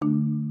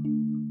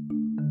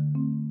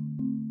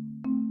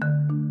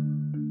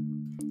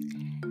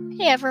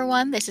Hey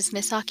everyone, this is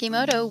Miss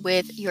Akimoto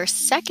with your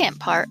second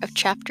part of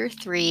Chapter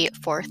 3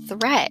 for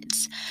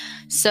Threads.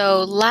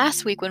 So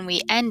last week when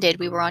we ended,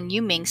 we were on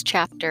Yuming's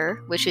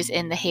chapter, which is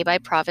in the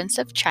Hebei province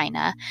of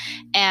China,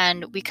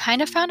 and we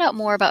kind of found out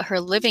more about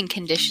her living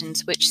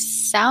conditions, which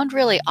sound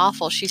really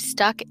awful. She's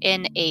stuck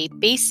in a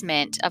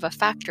basement of a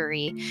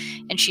factory,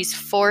 and she's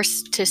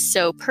forced to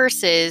sew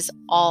purses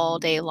all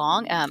day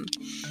long.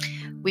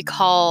 We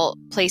call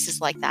places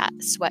like that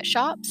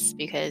sweatshops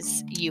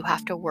because you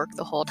have to work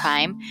the whole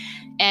time.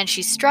 And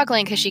she's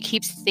struggling because she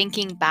keeps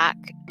thinking back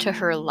to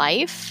her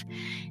life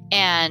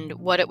and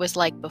what it was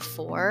like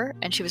before.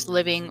 And she was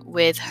living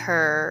with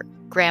her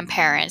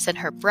grandparents and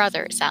her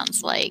brother, it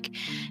sounds like.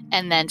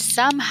 And then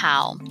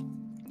somehow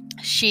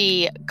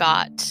she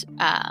got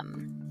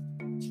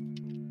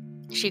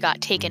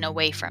taken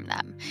away from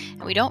them.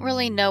 And we don't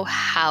really know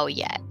how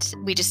yet.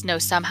 We just know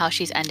somehow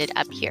she's ended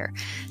up here.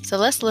 So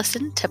let's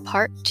listen to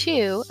part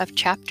 2 of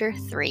chapter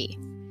 3.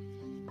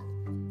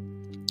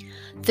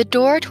 The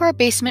door to our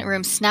basement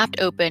room snapped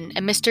open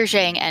and Mr.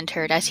 Zhang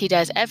entered as he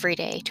does every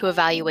day to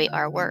evaluate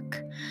our work.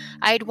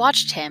 I had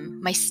watched him,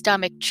 my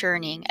stomach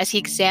churning, as he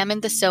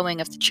examined the sewing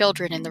of the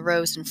children in the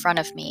rows in front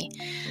of me.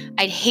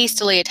 I'd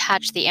hastily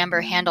attached the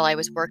amber handle I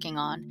was working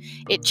on.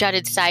 It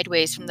jutted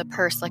sideways from the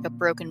purse like a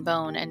broken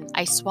bone, and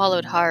I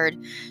swallowed hard,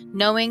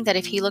 knowing that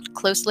if he looked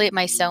closely at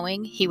my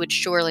sewing, he would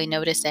surely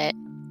notice it.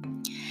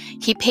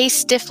 He paced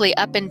stiffly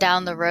up and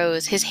down the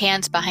rows, his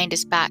hands behind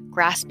his back,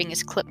 grasping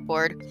his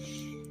clipboard,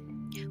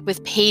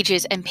 with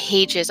pages and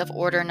pages of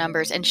order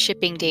numbers and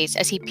shipping dates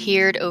as he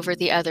peered over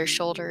the other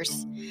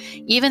shoulders.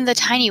 Even the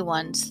tiny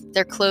ones,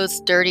 their clothes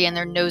dirty and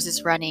their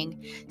noses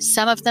running,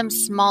 some of them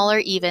smaller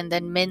even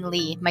than Min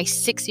Li, my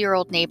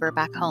 6-year-old neighbor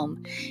back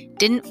home,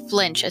 didn't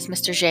flinch as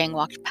Mr. Zhang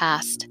walked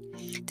past.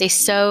 They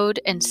sewed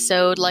and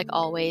sewed like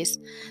always,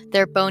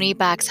 their bony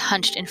backs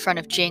hunched in front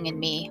of Jing and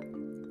me.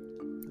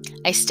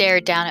 I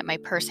stared down at my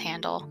purse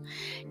handle.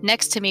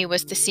 Next to me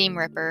was the seam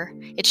ripper,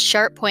 its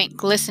sharp point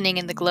glistening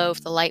in the glow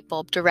of the light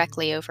bulb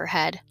directly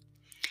overhead.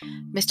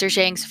 Mr.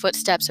 Zhang's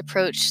footsteps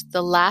approached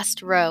the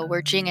last row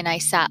where Jing and I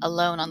sat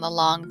alone on the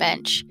long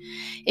bench.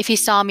 If he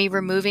saw me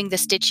removing the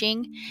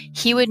stitching,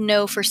 he would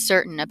know for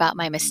certain about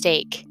my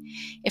mistake.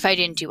 If I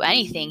didn't do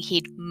anything,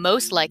 he'd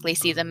most likely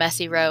see the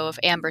messy row of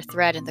amber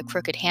thread and the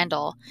crooked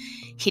handle.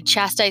 He'd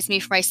chastise me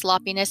for my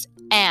sloppiness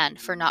and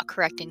for not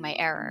correcting my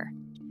error.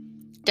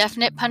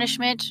 Definite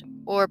punishment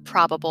or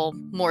probable,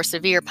 more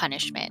severe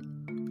punishment.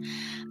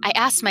 I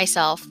asked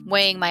myself,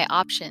 weighing my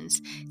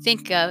options,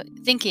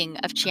 thinking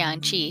of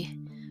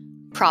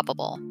Qiangqi.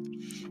 Probable.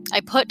 I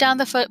put down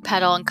the foot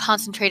pedal and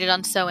concentrated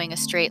on sewing a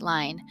straight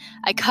line.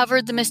 I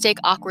covered the mistake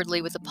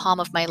awkwardly with the palm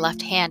of my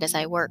left hand as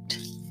I worked.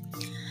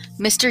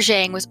 Mr.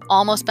 Zhang was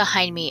almost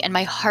behind me, and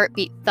my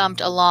heartbeat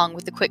thumped along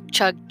with the quick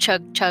chug,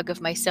 chug, chug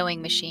of my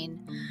sewing machine.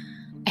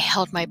 I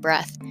held my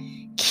breath.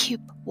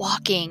 Keep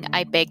walking,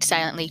 I begged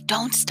silently.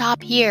 Don't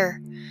stop here.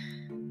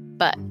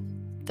 But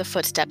the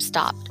footsteps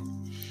stopped.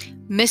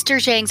 Mr.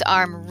 Zhang's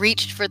arm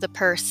reached for the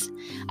purse.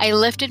 I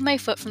lifted my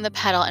foot from the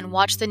pedal and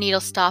watched the needle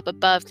stop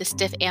above the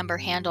stiff amber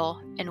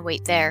handle and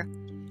wait there.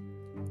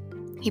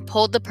 He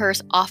pulled the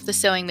purse off the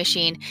sewing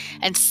machine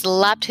and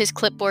slapped his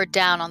clipboard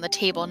down on the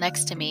table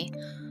next to me.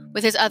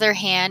 With his other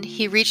hand,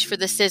 he reached for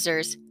the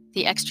scissors,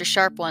 the extra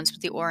sharp ones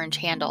with the orange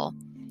handle.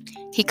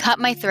 He cut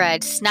my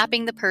thread,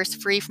 snapping the purse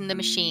free from the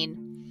machine.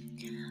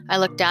 I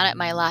looked down at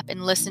my lap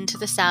and listened to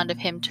the sound of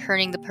him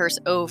turning the purse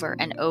over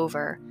and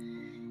over.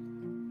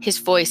 His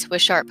voice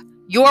was sharp.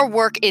 Your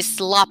work is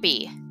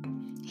sloppy.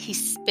 He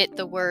spit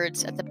the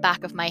words at the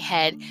back of my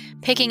head,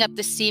 picking up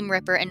the seam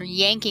ripper and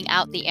yanking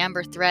out the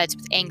amber threads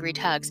with angry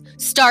tugs.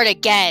 Start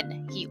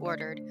again, he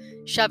ordered,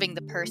 shoving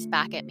the purse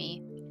back at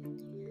me.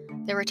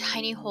 There were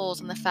tiny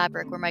holes in the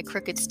fabric where my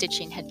crooked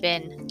stitching had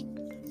been.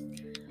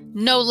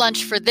 No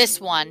lunch for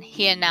this one,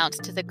 he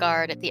announced to the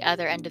guard at the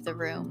other end of the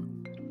room.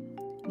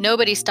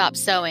 Nobody stopped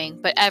sewing,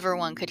 but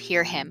everyone could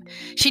hear him.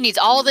 She needs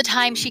all the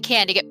time she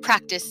can to get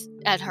practice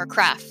at her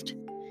craft.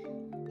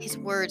 His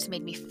words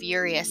made me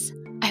furious.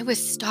 I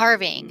was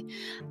starving.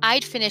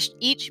 I'd finished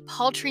each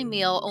paltry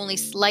meal only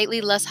slightly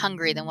less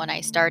hungry than when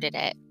I started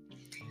it.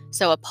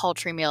 So a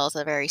paltry meal is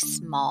a very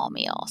small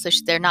meal, so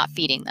they're not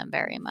feeding them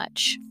very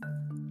much.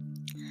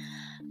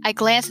 I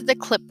glanced at the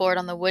clipboard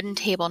on the wooden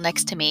table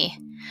next to me.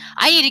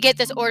 I need to get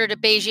this order to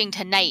Beijing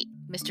tonight,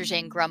 Mr.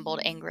 Zhang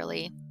grumbled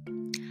angrily.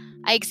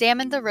 I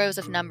examined the rows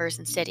of numbers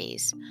and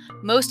cities.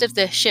 Most of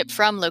the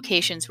ship-from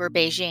locations were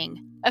Beijing.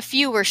 A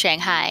few were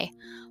Shanghai.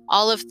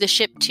 All of the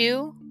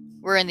ship-to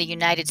were in the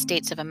United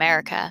States of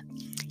America.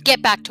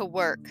 Get back to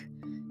work,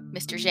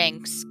 Mr.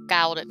 Zhang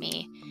scowled at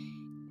me.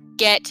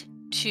 Get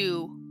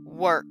to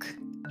work.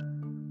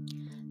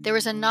 There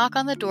was a knock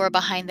on the door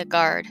behind the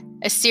guard,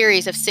 a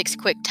series of 6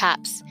 quick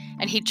taps,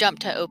 and he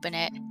jumped to open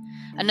it.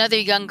 Another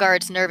young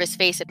guard's nervous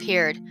face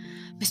appeared.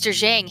 Mr.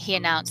 Zhang, he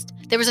announced,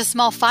 there was a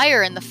small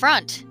fire in the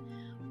front.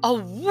 A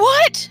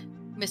what?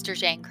 Mr.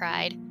 Zhang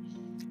cried.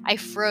 I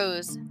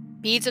froze,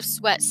 beads of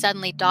sweat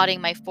suddenly dotting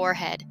my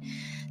forehead.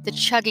 The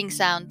chugging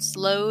sound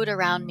slowed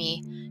around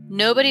me.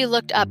 Nobody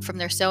looked up from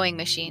their sewing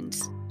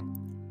machines.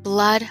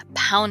 Blood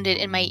pounded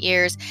in my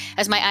ears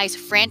as my eyes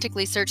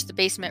frantically searched the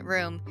basement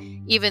room,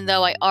 even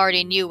though I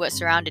already knew what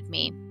surrounded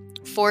me.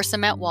 4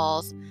 cement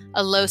walls,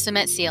 a low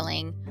cement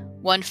ceiling,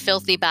 1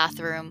 filthy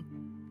bathroom,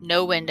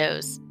 no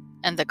windows,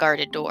 and the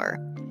guarded door.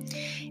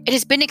 It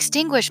has been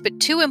extinguished,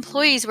 but 2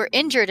 employees were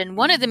injured and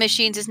one of the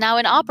machines is now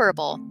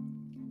inoperable.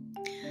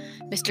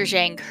 Mr.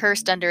 Zhang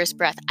cursed under his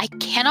breath. "I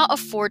cannot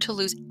afford to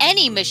lose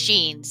any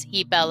machines,"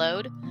 he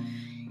bellowed.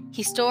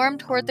 He stormed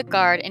toward the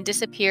guard and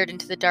disappeared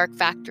into the dark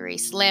factory,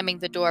 slamming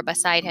the door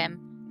behind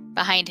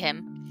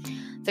him.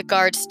 The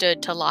guard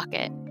stood to lock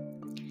it.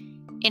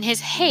 In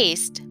his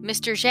haste,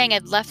 Mr. Zhang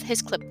had left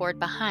his clipboard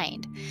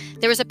behind.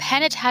 There was a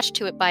pen attached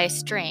to it by a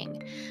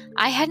string.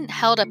 I hadn't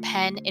held a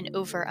pen in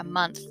over a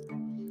month.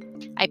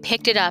 I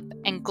picked it up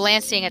and,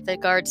 glancing at the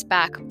guard's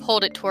back,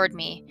 pulled it toward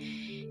me.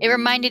 It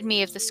reminded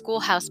me of the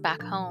schoolhouse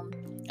back home,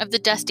 of the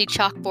dusty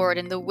chalkboard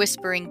and the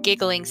whispering,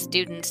 giggling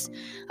students,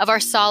 of our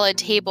solid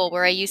table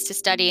where I used to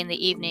study in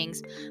the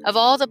evenings, of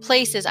all the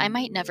places I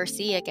might never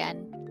see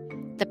again.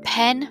 The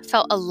pen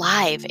felt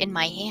alive in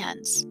my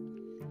hands.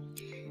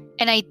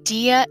 An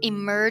idea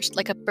emerged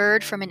like a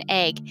bird from an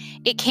egg.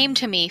 It came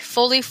to me,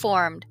 fully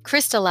formed,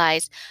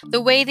 crystallized,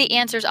 the way the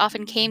answers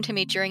often came to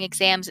me during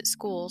exams at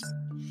schools.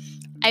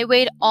 I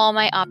weighed all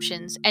my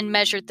options and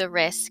measured the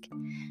risk.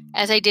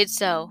 As I did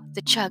so,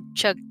 the chug,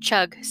 chug,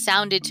 chug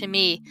sounded to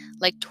me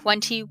like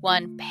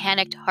 21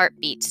 panicked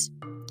heartbeats.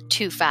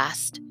 Too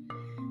fast.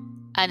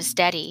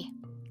 Unsteady.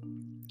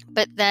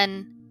 But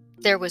then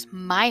there was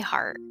my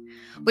heart,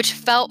 which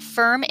felt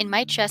firm in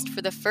my chest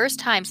for the first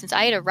time since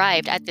I had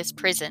arrived at this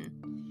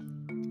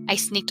prison. I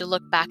sneaked a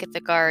look back at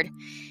the guard.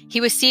 He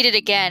was seated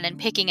again and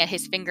picking at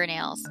his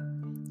fingernails.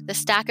 The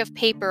stack of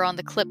paper on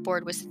the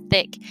clipboard was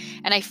thick,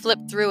 and I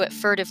flipped through it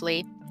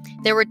furtively.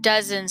 There were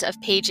dozens of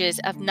pages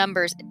of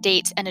numbers,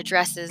 dates, and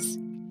addresses.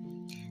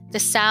 The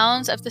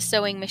sounds of the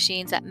sewing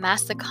machines that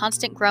masked the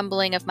constant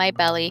grumbling of my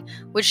belly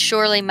would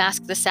surely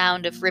mask the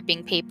sound of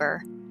ripping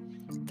paper.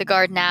 The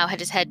guard now had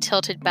his head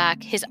tilted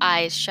back, his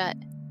eyes shut.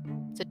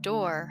 The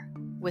door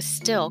was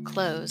still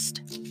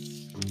closed.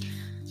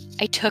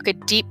 I took a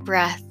deep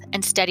breath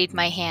and steadied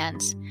my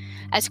hands.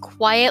 As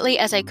quietly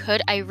as I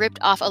could, I ripped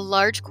off a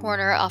large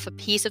corner off a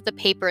piece of the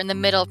paper in the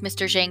middle of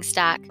Mr. Zhang's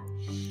stack.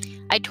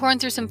 I'd torn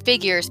through some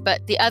figures,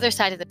 but the other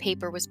side of the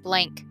paper was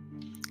blank.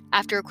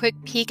 After a quick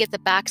peek at the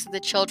backs of the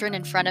children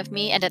in front of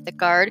me and at the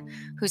guard,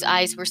 whose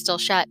eyes were still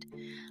shut,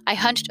 I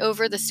hunched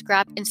over the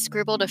scrap and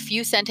scribbled a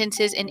few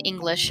sentences in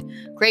English,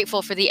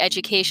 grateful for the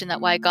education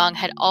that Wai Gong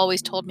had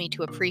always told me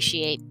to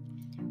appreciate.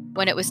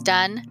 When it was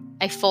done,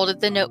 I folded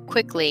the note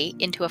quickly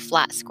into a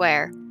flat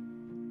square.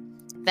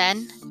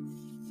 Then,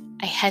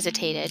 I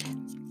hesitated.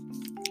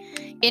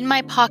 In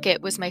my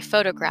pocket was my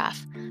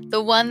photograph,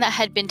 the one that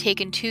had been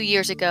taken 2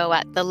 years ago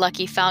at the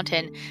Lucky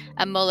Fountain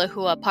at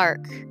Molehua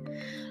Park.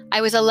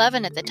 I was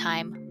 11 at the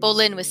time.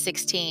 Bolin was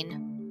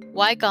 16.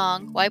 Wai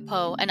Gong, Wai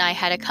Po, and I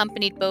had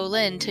accompanied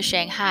Bolin to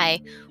Shanghai,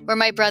 where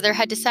my brother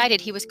had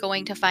decided he was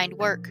going to find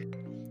work.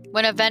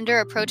 When a vendor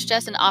approached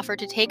us and offered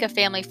to take a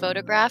family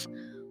photograph,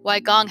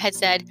 Wai Gong had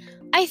said,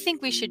 "I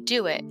think we should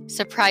do it,"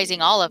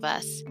 surprising all of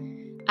us.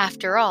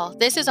 After all,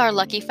 this is our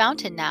lucky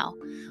fountain now.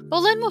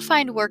 Bolin will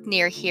find work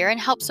near here and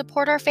help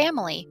support our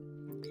family.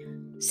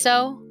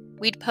 So,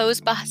 we'd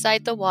posed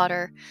beside the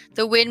water,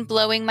 the wind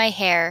blowing my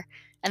hair,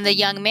 and the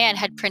young man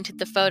had printed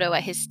the photo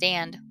at his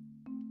stand.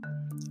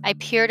 I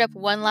peered up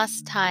one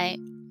last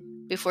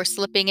time before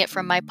slipping it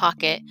from my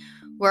pocket,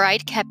 where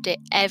I'd kept it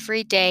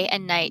every day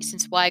and night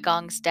since Wai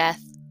Gong's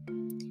death.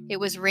 It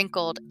was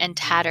wrinkled and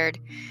tattered,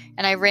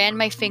 and I ran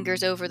my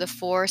fingers over the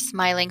 4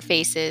 smiling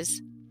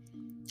faces.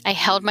 I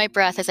held my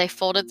breath as I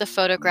folded the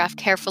photograph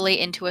carefully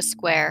into a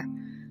square.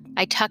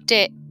 I tucked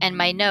it and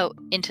my note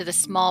into the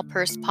small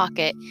purse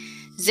pocket,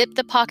 zipped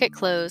the pocket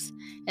closed,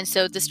 and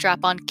sewed the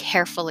strap on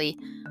carefully,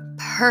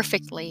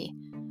 perfectly,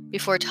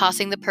 before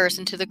tossing the purse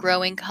into the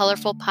growing,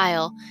 colorful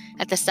pile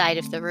at the side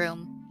of the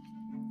room.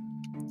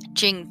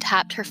 Jing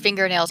tapped her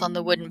fingernails on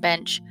the wooden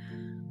bench.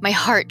 My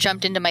heart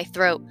jumped into my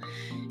throat.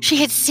 She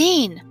had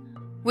seen!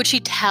 Would she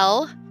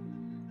tell?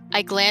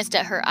 I glanced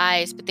at her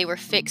eyes, but they were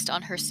fixed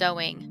on her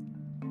sewing.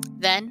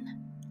 Then,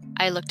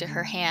 I looked at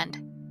her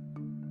hand.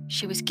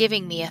 She was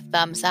giving me a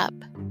thumbs up.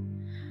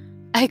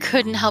 I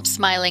couldn't help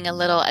smiling a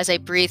little as I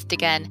breathed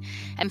again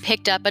and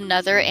picked up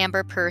another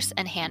amber purse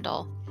and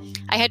handle.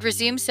 I had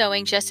resumed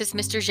sewing just as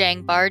Mr.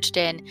 Zhang barged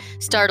in,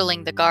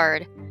 startling the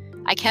guard.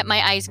 I kept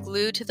my eyes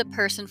glued to the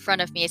purse in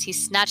front of me as he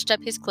snatched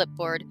up his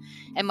clipboard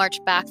and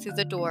marched back through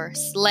the door,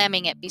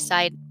 slamming it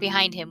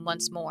behind him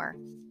once more.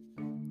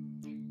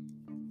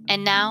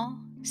 And now,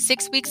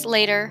 6 weeks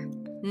later,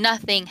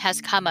 nothing has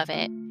come of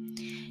it.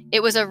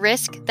 It was a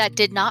risk that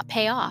did not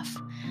pay off.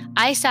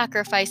 I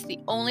sacrificed the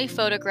only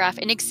photograph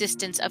in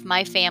existence of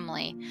my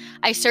family.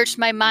 I searched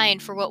my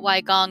mind for what Wai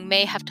Gong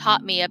may have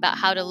taught me about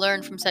how to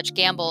learn from such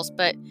gambles,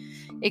 but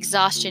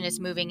exhaustion is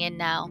moving in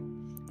now.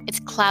 It's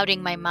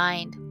clouding my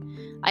mind.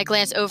 I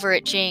glance over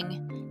at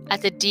Jing.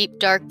 at the deep,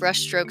 dark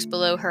brushstrokes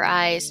below her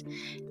eyes,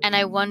 and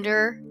I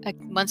wonder,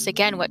 once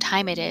again, what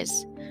time it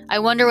is. I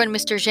wonder when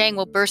Mr. Zhang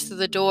will burst through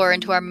the door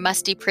into our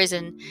musty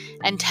prison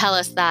and tell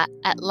us that,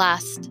 at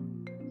last,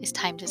 it's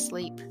time to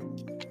sleep.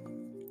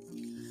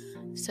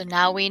 So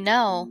now we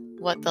know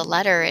what the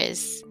letter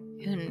is,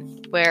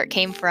 and where it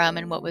came from,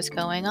 and what was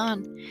going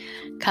on.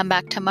 Come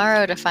back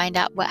tomorrow to find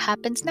out what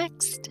happens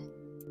next.